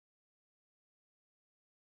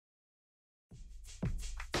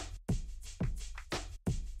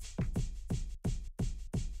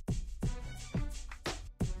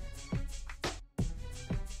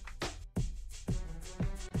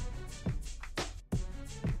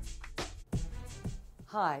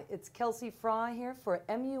Hi, it's Kelsey Fry here for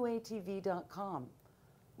MUATV.com.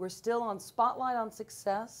 We're still on Spotlight on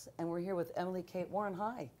Success, and we're here with EKWarren.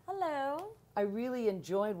 Hi. Hello. I really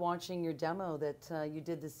enjoyed watching your demo that you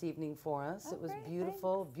did this evening for us. Oh, it was great,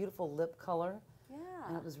 beautiful, thanks. beautiful lip color. Yeah.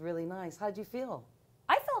 And it was really nice. How'd you feel?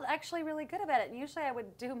 I felt actually really good about it. And usually I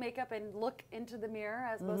would do makeup and look into the mirror,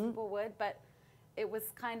 as most people would, but it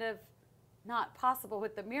was kind of not possible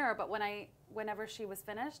with the mirror. But whenever she was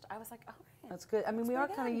finished, I was like, oh, right. That's good. I mean, we are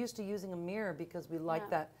kind of good. used to using a mirror because we like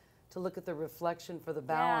that to look at the reflection for the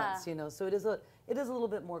balance, you know. So it is a little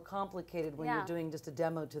bit more complicated when you're doing just a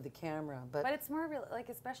demo to the camera. But it's more real, like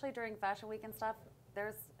especially during Fashion Week and stuff.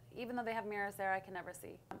 Even though they have mirrors there, I can never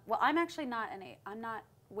see. Well, I'm actually not I'm not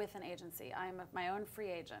with an agency. I'm my own free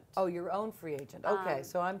agent. Oh, your own free agent. Okay,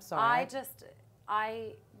 so I'm sorry.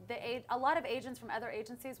 A lot of agents from other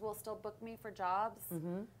agencies will still book me for jobs,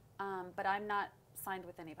 but I'm not signed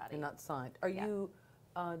with anybody. You're not signed. Are you?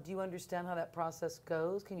 Do you understand how that process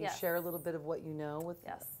goes? Can you share a little bit of what you know with?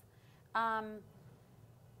 Yes.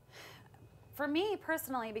 For me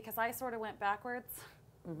personally, because I sort of went backwards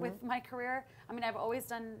with my career. I mean, I've always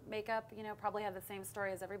done makeup. You know, probably have the same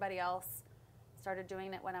story as everybody else. Started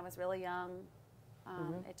doing it when I was really young.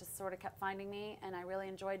 It just sort of kept finding me, and I really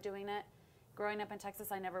enjoyed doing it. Growing up in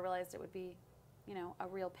Texas, I never realized it would be, you know, a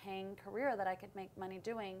real paying career that I could make money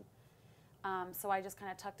doing. So I just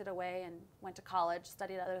kind of tucked it away and went to college,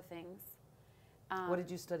 studied other things. What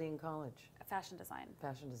did you study in college? Fashion design.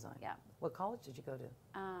 Fashion design. Yeah. What college did you go to?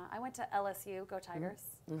 I went to LSU, go Tigers,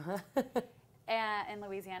 in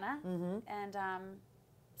Louisiana. And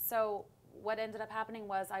so what ended up happening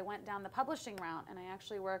was I went down the publishing route, and I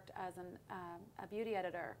actually worked as a beauty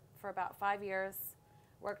editor for about 5 years,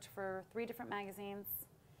 worked for 3 different magazines.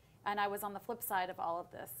 And I was on the flip side of all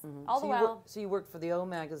of this. So you worked for the O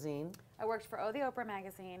magazine. I worked for O the Oprah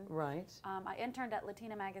magazine. Right. I interned at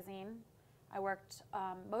Latina magazine. I worked,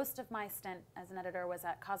 most of my stint as an editor was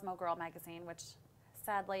at Cosmo Girl magazine, which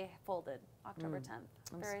sadly folded October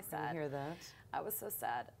 10th. Very sad. I hear that. I was so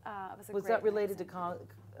sad. Was that related to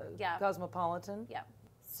Cosmopolitan? Yeah.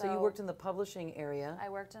 So you worked in the publishing area. I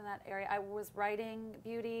worked in that area. I was writing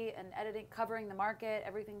beauty and editing, covering the market,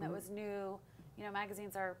 everything that was new. You know,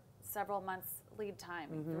 magazines are several months lead time,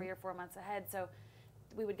 3 or 4 months ahead. So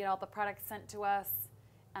we would get all the products sent to us.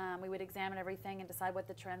 We would examine everything and decide what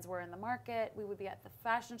the trends were in the market. We would be at the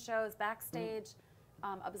fashion shows, backstage,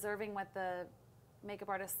 observing what the makeup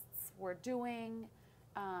artists were doing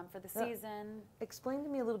for the season. Explain to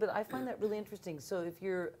me a little bit. I find that really interesting. So if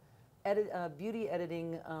you're beauty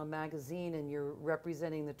editing a magazine and you're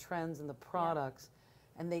representing the trends and the products,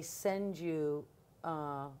 and they send you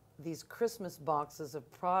these Christmas boxes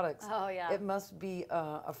of products. Oh, yeah. It must be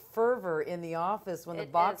a fervor in the office when the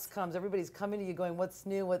box comes. Everybody's coming to you going, what's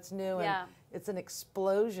new, what's new? And it's an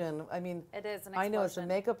explosion. I mean, it is an explosion. I know as a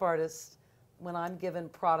makeup artist, when I'm given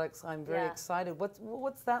products, I'm very excited.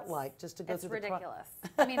 What's that like, just to go through the It's ridiculous.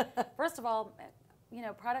 I mean, first of all, you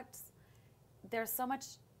know, products, there's so much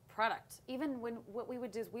product. Even when what we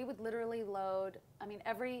would do is we would literally load, I mean,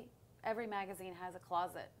 every magazine has a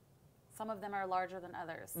closet. Some of them are larger than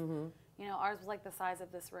others. You know, ours was like the size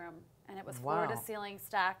of this room, and it was floor to ceiling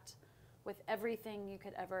stacked with everything you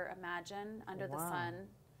could ever imagine under the sun.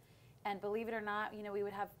 And believe it or not, you know, we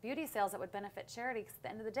would have beauty sales that would benefit charity, because at the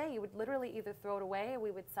end of the day, you would literally either throw it away or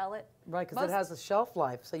we would sell it. Right, because it has a shelf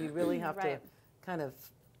life, so you really have to kind of,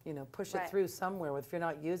 you know, push it through somewhere. If you're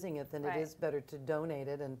not using it, then it is better to donate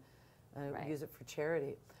it and use it for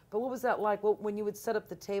charity. But what was that like? Well, when you would set up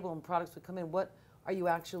the table and products would come in, what are you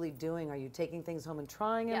actually doing? Are you taking things home and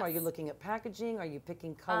trying them? Are you looking at packaging? Are you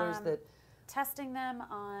picking colors that... Testing them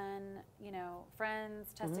on, you know,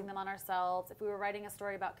 friends, testing them on ourselves. If we were writing a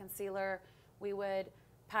story about concealer, we would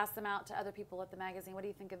pass them out to other people at the magazine. What do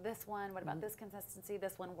you think of this one? What about this consistency?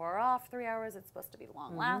 This one wore off 3 hours. It's supposed to be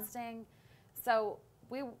long lasting. So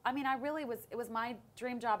I mean, it was my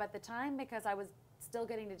dream job at the time, because I was still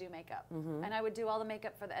getting to do makeup. And I would do all the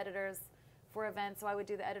makeup for the editors for events, so I would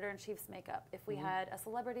do the editor-in-chief's makeup. If we had a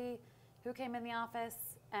celebrity who came in the office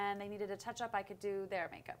and they needed a touch-up, I could do their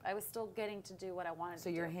makeup. I was still getting to do what I wanted to do.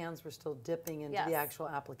 So your hands were still dipping into the actual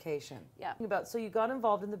application. Yeah. So you got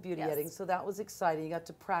involved in the beauty editing, so that was exciting. You got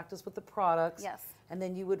to practice with the products. Yes. And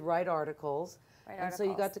then you would write articles. So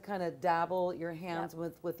you got to kind of dabble your hands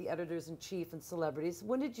with the editors-in-chief and celebrities.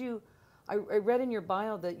 When did you... I read in your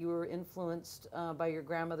bio that you were influenced by your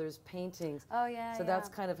grandmother's paintings. Oh, yeah, So that's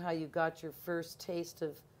kind of how you got your first taste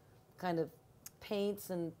of kind of paints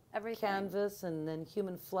and canvas and then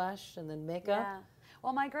human flesh and then makeup. Yeah.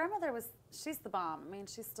 Well, my grandmother she's the bomb. I mean,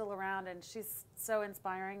 she's still around, and she's so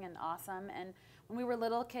inspiring and awesome. And when we were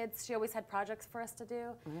little kids, she always had projects for us to do,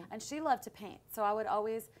 and she loved to paint. So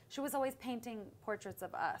she was always painting portraits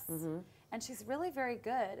of us. And she's really very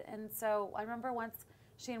good. And so I remember once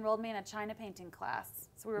she enrolled me in a China painting class.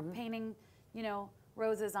 So we were painting, you know,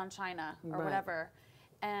 roses on china or whatever.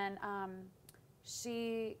 And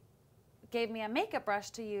she gave me a makeup brush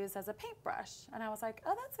to use as a paintbrush. And I was like,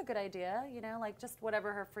 oh, that's a good idea, you know, like just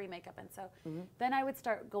whatever her free makeup. And so then I would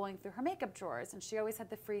start going through her makeup drawers, and she always had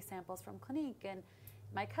the free samples from Clinique. And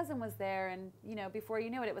my cousin was there, and, you know, before you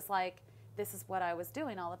knew it, it was like, this is what I was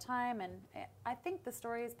doing all the time. And I think the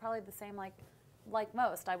story is probably the same like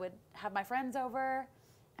most. I would have my friends over,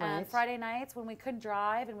 and Friday nights when we couldn't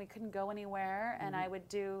drive and we couldn't go anywhere, and I would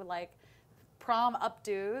do like prom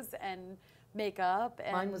updos and makeup.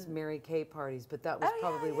 And mine was Mary Kay parties, but that was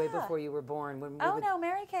probably way before you were born. When no,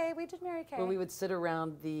 Mary Kay. We did Mary Kay. When we would sit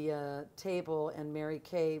around the table, and Mary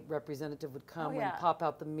Kay representative would come and pop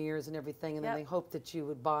out the mirrors and everything, and then they hoped that you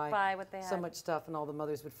would buy what they so had. much stuff, and all the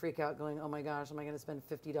mothers would freak out going, oh my gosh, am I going to spend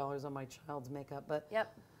 $50 on my child's makeup? But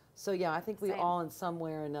so yeah, I think we all in some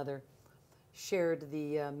way or another shared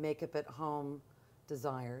the makeup at home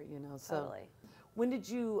desire, you know. So when did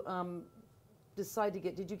you decide to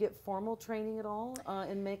did you get formal training at all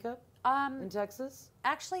in makeup in Texas?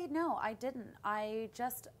 Actually, no, I didn't. I'm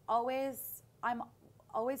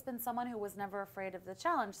always been someone who was never afraid of the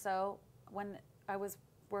challenge. So when I was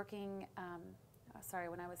working,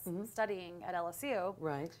 when I was studying at LSU,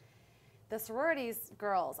 the sororities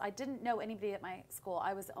girls, I didn't know anybody at my school.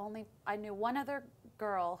 I knew one other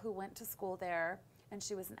girl who went to school there, and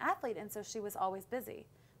she was an athlete, and so she was always busy.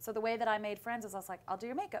 So the way that I made friends was I was like, I'll do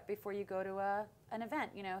your makeup before you go to an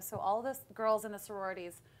event, you know. So all the girls in the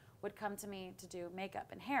sororities would come to me to do makeup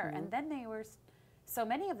and hair. And then so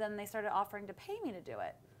many of them, they started offering to pay me to do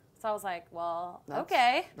it. So I was like, well,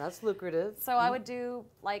 okay. That's lucrative. So I would do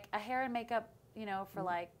like a hair and makeup, you know, for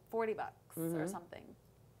like $40 or something.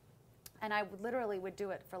 And I literally would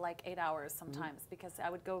do it for like 8 hours sometimes because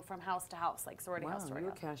I would go from house to house, like sorority house to sorority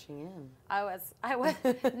house. You were cashing in. I was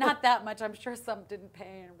not that much. I'm sure some didn't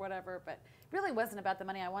pay or whatever, but it really wasn't about the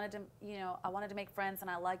money. I wanted to make friends,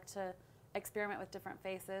 and I liked to experiment with different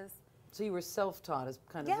faces. So you were self-taught, is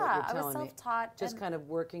kind of what you're telling me. Yeah, I was self-taught. Just kind of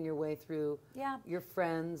working your way through your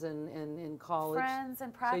friends and in college. Friends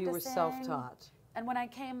and practicing. So you were self-taught. And when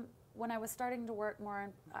I was starting to work more,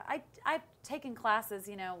 I've taken classes,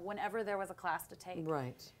 you know, whenever there was a class to take.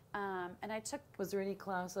 Right. And I took. Was there any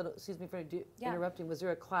class, excuse me for interrupting, was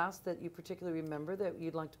there a class that you particularly remember that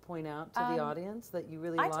you'd like to point out to the audience that you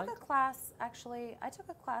really liked? I took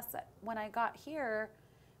a class when I got here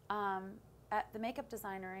at the Makeup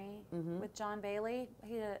Designery with John Bailey.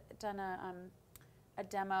 He had done a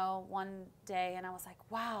demo one day, and I was like,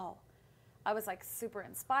 wow. I was like super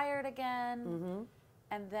inspired again.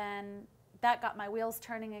 And then that got my wheels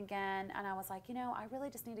turning again, and I was like, you know, I really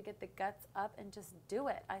just need to get the guts up and just do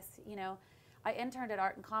it. I interned at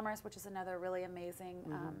Art and Commerce, which is another really amazing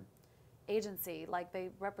agency. Like, they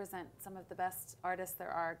represent some of the best artists there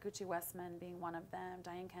are. Gucci Westman being one of them,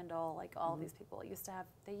 Diane Kendall, like all these people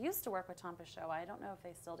they used to work with Tom Pichot. I don't know if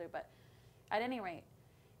they still do, but at any rate,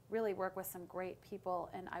 really work with some great people.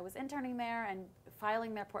 And I was interning there and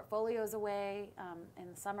filing their portfolios away in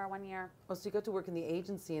the summer one year. Oh, so you got to work in the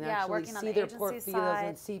agency and actually see their portfolios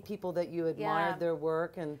and see people that you admired their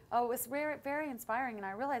work. And oh, it was very, very inspiring. And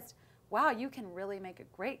I realized, wow, you can really make a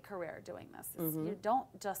great career doing this. You don't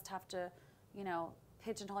just have to, you know,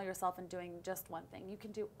 pigeonhole yourself in doing just one thing. You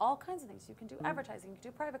can do all kinds of things. You can do advertising, you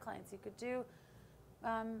can do private clients, you could do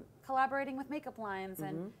collaborating with makeup lines.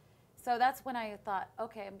 And so that's when I thought,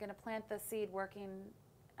 okay, I'm going to plant the seed working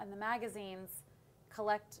in the magazines,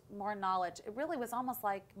 collect more knowledge. It really was almost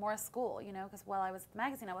like more school, you know, because while I was at the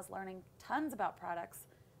magazine, I was learning tons about products,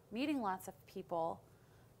 meeting lots of people.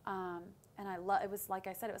 And it was, like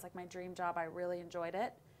I said, it was like my dream job. I really enjoyed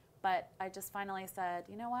it. But I just finally said,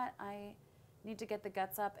 you know what, I need to get the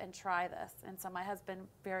guts up and try this. And so my husband,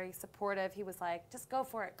 very supportive, he was like, just go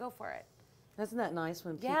for it, go for it. Isn't that nice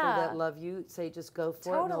when people that love you say just go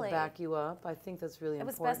for it and they'll back you up? I think that's really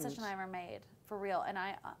important. It was the best decision I ever made, for real. And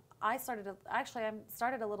I started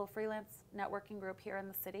a little freelance networking group here in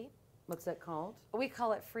the city. What's that called? We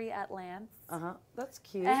call it Free at Lance. That's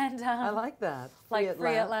cute. And I like that. Free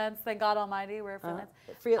at Lance, thank God Almighty, we're freelance.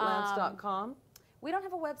 Freeatlance.com? We don't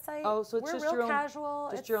have a website. Oh, so it's we're just real your own, casual.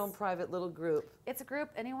 Just your own private little group. It's a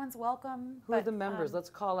group. Anyone's welcome. Who are the members?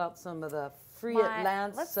 Let's call out some of the Free at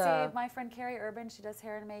Lance. Let's see. My friend Carrie Urban, she does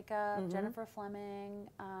hair and makeup. Jennifer Fleming,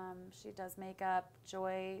 she does makeup.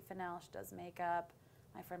 Joy Fennell, she does makeup.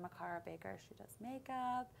 my friend Makara Baker, she does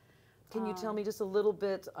makeup. Can you tell me just a little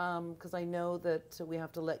bit, because I know that we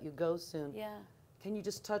have to let you go soon. Yeah. Can you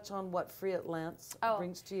just touch on what Freelance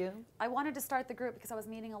brings to you? I wanted to start the group because I was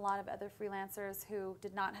meeting a lot of other freelancers who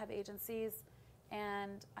did not have agencies.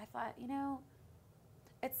 And I thought, you know,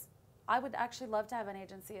 I would actually love to have an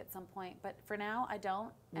agency at some point, but for now I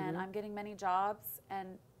don't, and I'm getting many jobs.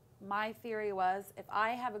 And my theory was, if I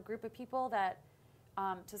have a group of people that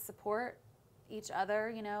to support each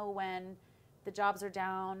other, you know, when the jobs are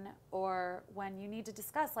down or when you need to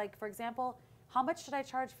discuss, like, for example, how much should I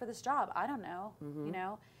charge for this job? I don't know, you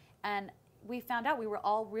know, and we found out we were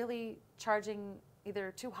all really charging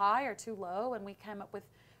either too high or too low, and we came up with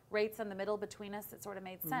rates in the middle between us that sort of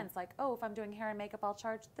made sense. Like, oh, if I'm doing hair and makeup, I'll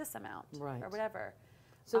charge this amount or whatever.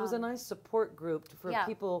 So it was a nice support group for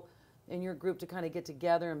people in your group to kind of get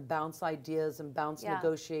together and bounce ideas and bounce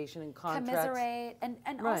negotiation and contracts. Commiserate and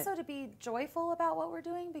also to be joyful about what we're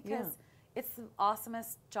doing, because it's the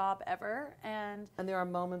awesomest job ever. And there are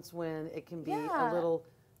moments when it can be a little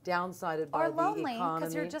downsided by the economy. Or lonely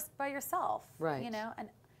because you're just by yourself. Right. You know, and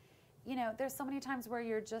you know, there's so many times where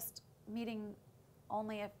you're just meeting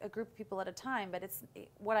only a group of people at a time, but it's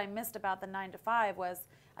what I missed about the 9 to 5 was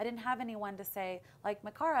I didn't have anyone to say, like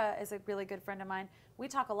Makara is a really good friend of mine. We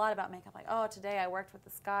talk a lot about makeup, like, oh, today I worked with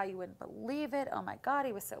this guy, you wouldn't believe it. Oh my God,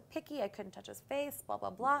 he was so picky, I couldn't touch his face, blah,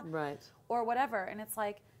 blah, blah. Right. Or whatever. And it's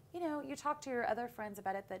like, you know, you talk to your other friends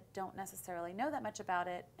about it that don't necessarily know that much about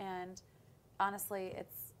it, and honestly,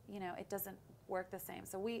 it's, you know, it doesn't work the same.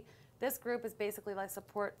 So this group is basically like a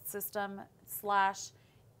support system /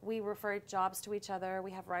 we refer jobs to each other. We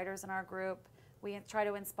have writers in our group. We try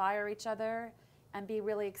to inspire each other and be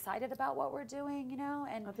really excited about what we're doing, you know.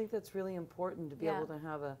 And I think that's really important to be able to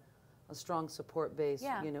have a strong support base,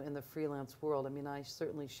 you know, in the freelance world. I mean, I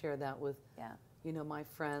certainly share that with, you know, my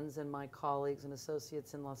friends and my colleagues and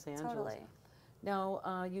associates in Los Angeles. Totally.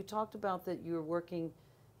 Now, you talked about that you were working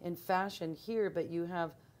in fashion here, but you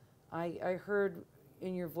have, I heard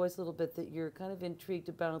in your voice a little bit that you're kind of intrigued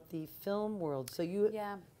about the film world. So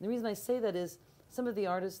the reason I say that is some of the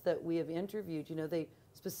artists that we have interviewed, you know, they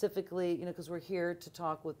specifically, you know, because we're here to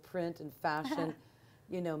talk with print and fashion,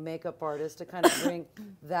 you know, makeup artists to kind of bring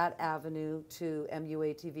that avenue to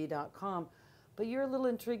muatv.com. But you're a little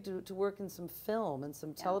intrigued to work in some film and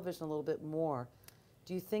some television a little bit more.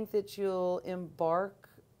 Do you think that you'll embark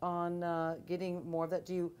on getting more of that?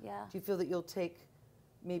 Do you feel that you'll take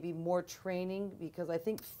maybe more training, because I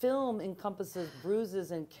think film encompasses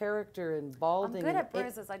bruises and character and balding. I'm good at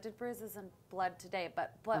bruises. I did bruises and blood today,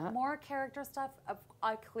 but more character stuff,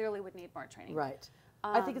 I clearly would need more training. Right.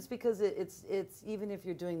 I think it's because it's even if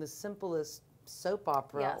you're doing the simplest soap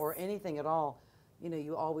opera or anything at all, you know,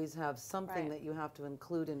 you always have something that you have to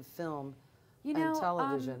include in film and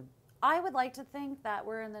television. I would like to think that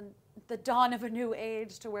we're in the dawn of a new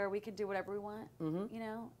age to where we can do whatever we want, you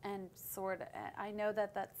know, and sort of, I know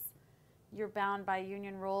that you're bound by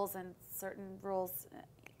union rules and certain rules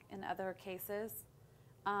in other cases.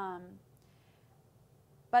 But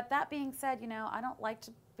that being said, you know, I don't like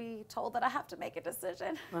to be told that I have to make a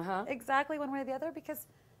decision exactly one way or the other, because,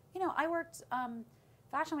 you know, I worked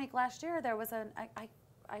Fashion Week last year. There was I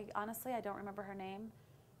honestly, I don't remember her name.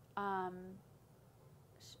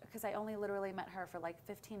 Because I only literally met her for like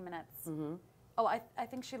 15 minutes. Oh, I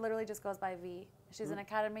think she literally just goes by V. She's an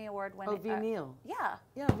Academy Award winning. Oh, V. Neal. Yeah.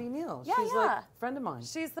 Yeah, V. Neal. She's like a friend of mine.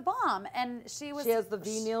 She's the bomb, and she has the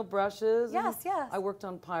V. Neal brushes. Yes, yes. I worked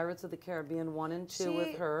on Pirates of the Caribbean 1 and 2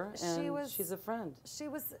 with her, and she's a friend. She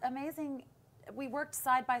was amazing. We worked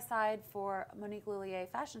side by side for Monique Lhuillier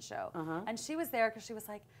fashion show, and she was there because she was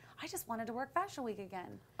like, I just wanted to work Fashion Week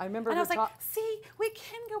again. I remember and I was like, see, we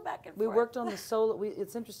can go back and forth. We worked on the solo.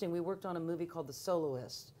 It's interesting. We worked on a movie called The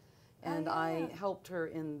Soloist, and I helped her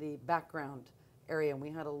in the background area. And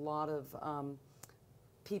we had a lot of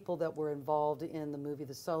people that were involved in the movie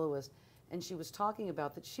The Soloist. And she was talking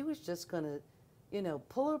about that she was just going to, you know,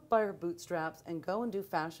 pull up by her bootstraps and go and do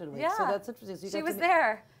Fashion Week. Yeah. So that's interesting. So she was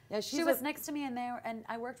there. Yeah, she was next to me, and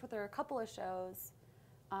I worked with her a couple of shows.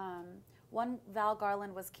 One Val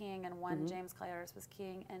Garland was keying, and one James Clayers was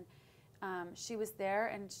keying, and she was there,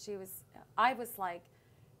 and I was like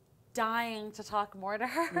dying to talk more to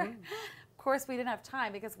her. Of course, we didn't have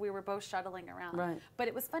time because we were both shuttling around. Right. But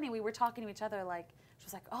it was funny. We were talking to each other, like, she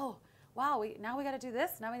was like, oh, wow, now we got to do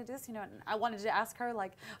this, now we got to do this, you know. And I wanted to ask her,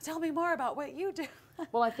 like, tell me more about what you do.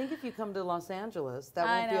 Well, I think if you come to Los Angeles, that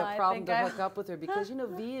won't be a problem to hook up with her, because, you know,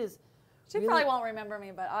 V is... She probably won't remember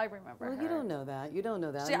me, but I remember her. Well, you don't know that. You don't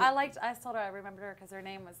know that. I told her I remembered her because her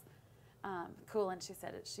name was cool, and she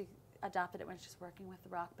said adopted it when she was working with the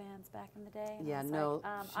rock bands back in the day. And Yeah, I was no.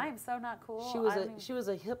 like, I am so not cool. She was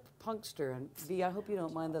a hip punkster, and V, I hope you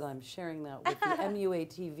don't mind that I'm sharing that with the MUA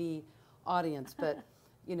TV audience, but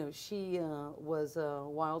you know, she was a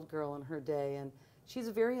wild girl in her day, and she's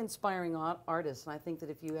a very inspiring artist. And I think that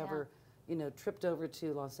if you ever, you know, tripped over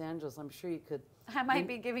to Los Angeles, I'm sure you could. I might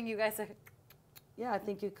be giving you guys a. Yeah, I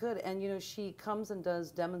think you could. And, you know, she comes and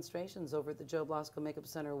does demonstrations over at the Joe Blasco Makeup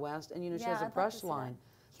Center West. And, you know, she has a brush line.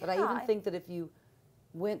 But I even think that if you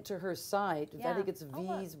went to her site, I think it's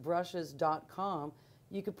vsbrushes.com,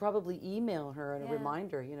 you could probably email her and a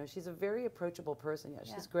reminder. You know, she's a very approachable person. Yeah,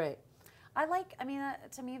 she's great. I mean,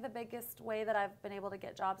 to me, the biggest way that I've been able to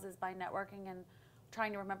get jobs is by networking and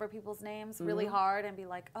trying to remember people's names really hard and be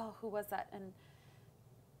like, oh, who was that? And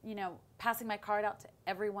you know, passing my card out to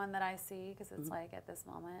everyone that I see, because it's like at this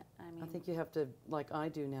moment, I mean. I think you have to, like I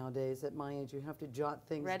do nowadays at my age, you have to jot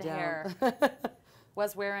things down. Red hair.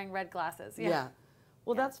 Was wearing red glasses. Yeah.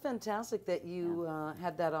 Well, that's fantastic that you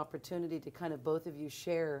had that opportunity to kind of both of you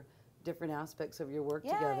share different aspects of your work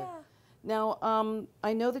together. Yeah. Now,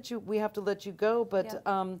 I know that we have to let you go, but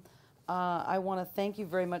I want to thank you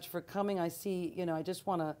very much for coming. I see, you know, I just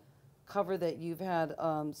want to cover that you've had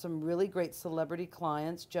some really great celebrity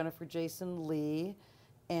clients, Jennifer Jason Leigh,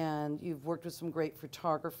 and you've worked with some great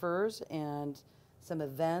photographers and some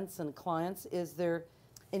events and clients. Is there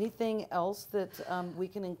anything else that we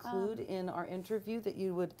can include in our interview that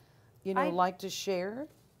you would, you know, like to share?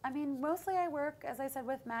 I mean, mostly I work, as I said,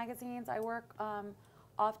 with magazines. I work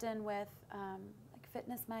often with like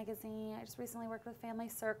Fitness Magazine. I just recently worked with Family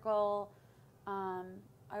Circle.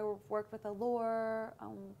 I worked with Allure.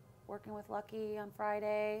 Working with Lucky on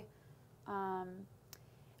Friday.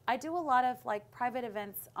 I do a lot of like private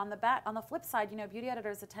events on the flip side, you know, beauty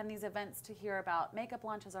editors attend these events to hear about makeup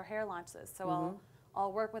launches or hair launches. So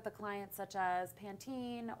I'll work with a client such as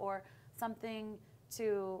Pantene or something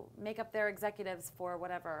to make up their executives for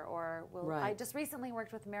whatever. Or I just recently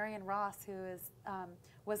worked with Marion Ross, who is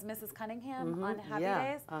was Mrs. Cunningham on Happy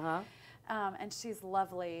Days. And she's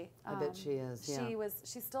lovely. I bet she is. Yeah.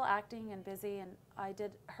 She's still acting and busy, and I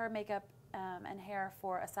did her makeup and hair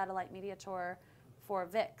for a satellite media tour for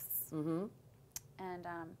VIX. And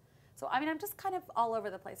so I mean, I'm just kind of all over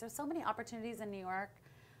the place. There's so many opportunities in New York.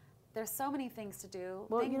 There's so many things to do.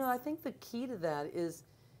 Well, you know, I think the key to that is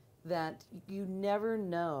that you never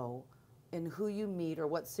know in who you meet or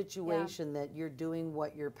what situation that you're doing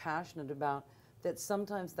what you're passionate about, that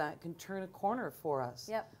sometimes that can turn a corner for us.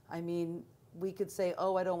 I mean, we could say,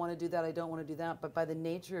 oh, I don't want to do that, I don't want to do that, but by the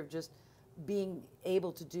nature of just being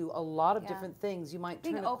able to do a lot of different things, you might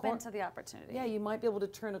turn a corner. Being open to the opportunity. Yeah, you might be able to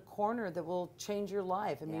turn a corner that will change your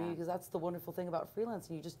life. I mean, because that's the wonderful thing about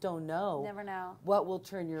freelancing. You just don't know. Never know. What will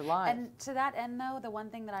turn your life. And to that end, though, the one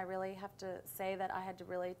thing that I really have to say that I had to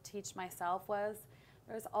really teach myself was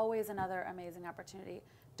there's always another amazing opportunity.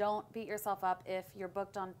 Don't beat yourself up if you're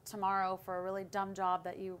booked on tomorrow for a really dumb job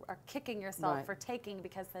that you are kicking yourself for taking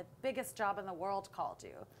because the biggest job in the world called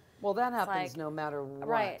you. Well, that happens no matter what.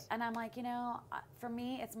 Right. And I'm like, you know, for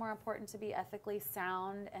me, it's more important to be ethically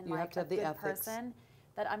sound and like a good person,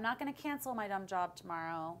 that I'm not going to cancel my dumb job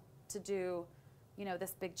tomorrow to do, you know,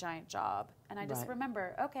 this big giant job. And I just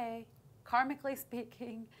remember, okay, karmically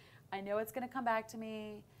speaking, I know it's going to come back to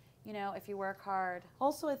me, you know, if you work hard.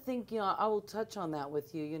 Also, I think, you know, I will touch on that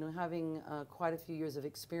with you, you know, having quite a few years of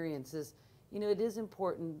experience is, you know, it is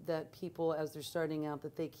important that people, as they're starting out,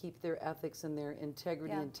 that they keep their ethics and their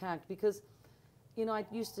integrity intact, because, you know, I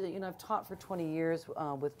used to, you know, I've taught for 20 years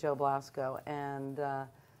with Joe Blasco, and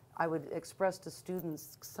I would express to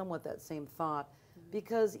students somewhat that same thought,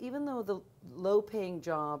 because even though the low-paying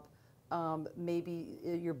job maybe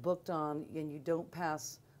you're booked on and you don't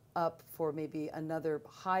pass up for maybe another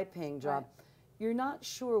high-paying job, you're not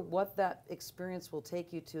sure what that experience will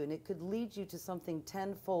take you to, and it could lead you to something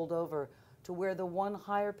tenfold over, to where the one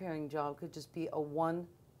higher paying job could just be a one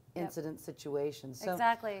incident situation. So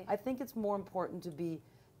I think it's more important to be,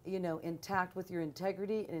 you know, intact with your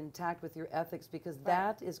integrity and intact with your ethics, because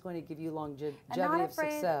that is going to give you longevity of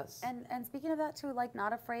success. And speaking of that too, like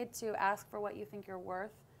not afraid to ask for what you think you're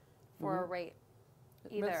worth for a rate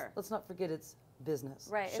either. Let's not forget it's business.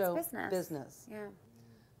 Right, Show it's business. Yeah.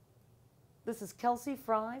 This is Kelsey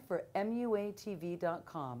Fry for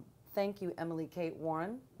MUATV.com. Thank you,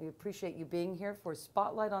 EKWarren. We appreciate you being here for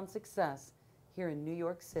Spotlight on Success here in New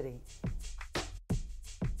York City.